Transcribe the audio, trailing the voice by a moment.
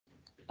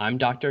I'm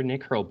Dr.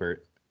 Nick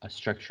Hurlburt, a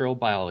structural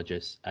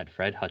biologist at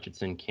Fred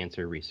Hutchinson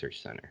Cancer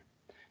Research Center.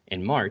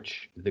 In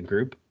March, the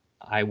group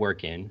I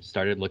work in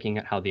started looking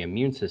at how the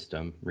immune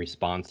system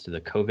responds to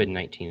the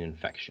COVID-19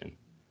 infection.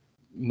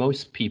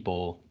 Most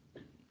people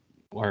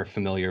are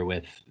familiar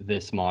with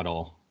this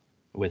model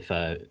with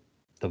the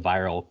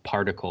viral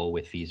particle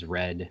with these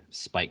red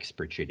spikes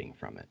protruding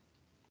from it.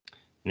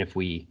 And if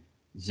we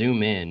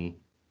zoom in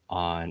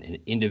on an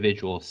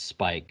individual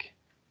spike,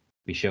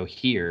 we show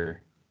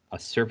here a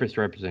surface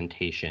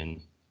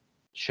representation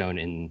shown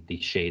in the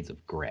shades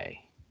of gray.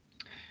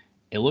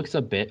 It looks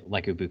a bit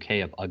like a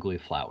bouquet of ugly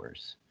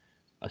flowers.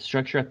 A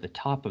structure at the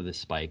top of the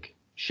spike,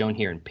 shown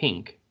here in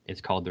pink,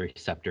 is called the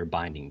receptor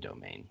binding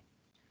domain.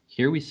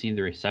 Here we see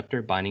the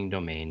receptor binding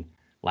domain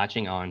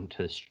latching on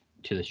to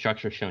the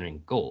structure shown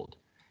in gold.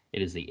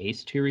 It is the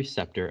ACE2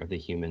 receptor of the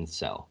human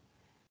cell.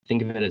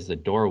 Think of it as the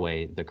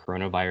doorway the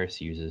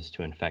coronavirus uses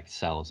to infect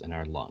cells in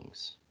our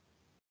lungs.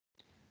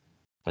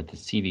 But the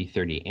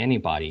CV30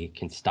 antibody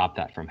can stop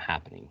that from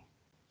happening.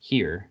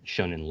 Here,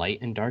 shown in light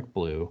and dark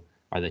blue,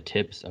 are the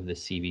tips of the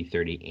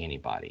CV30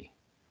 antibody.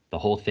 The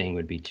whole thing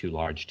would be too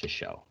large to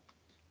show.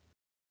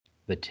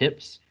 The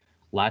tips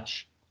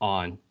latch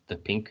on the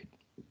pink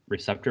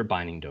receptor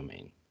binding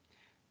domain.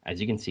 As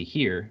you can see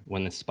here,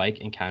 when the spike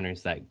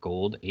encounters that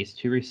gold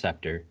ACE2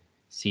 receptor,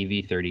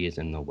 CV30 is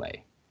in the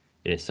way.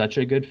 It is such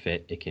a good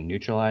fit, it can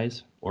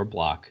neutralize or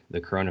block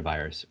the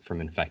coronavirus from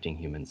infecting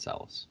human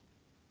cells.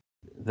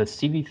 The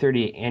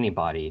CV30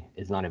 antibody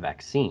is not a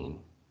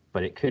vaccine,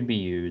 but it could be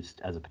used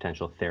as a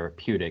potential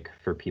therapeutic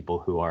for people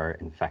who are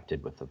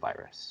infected with the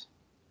virus.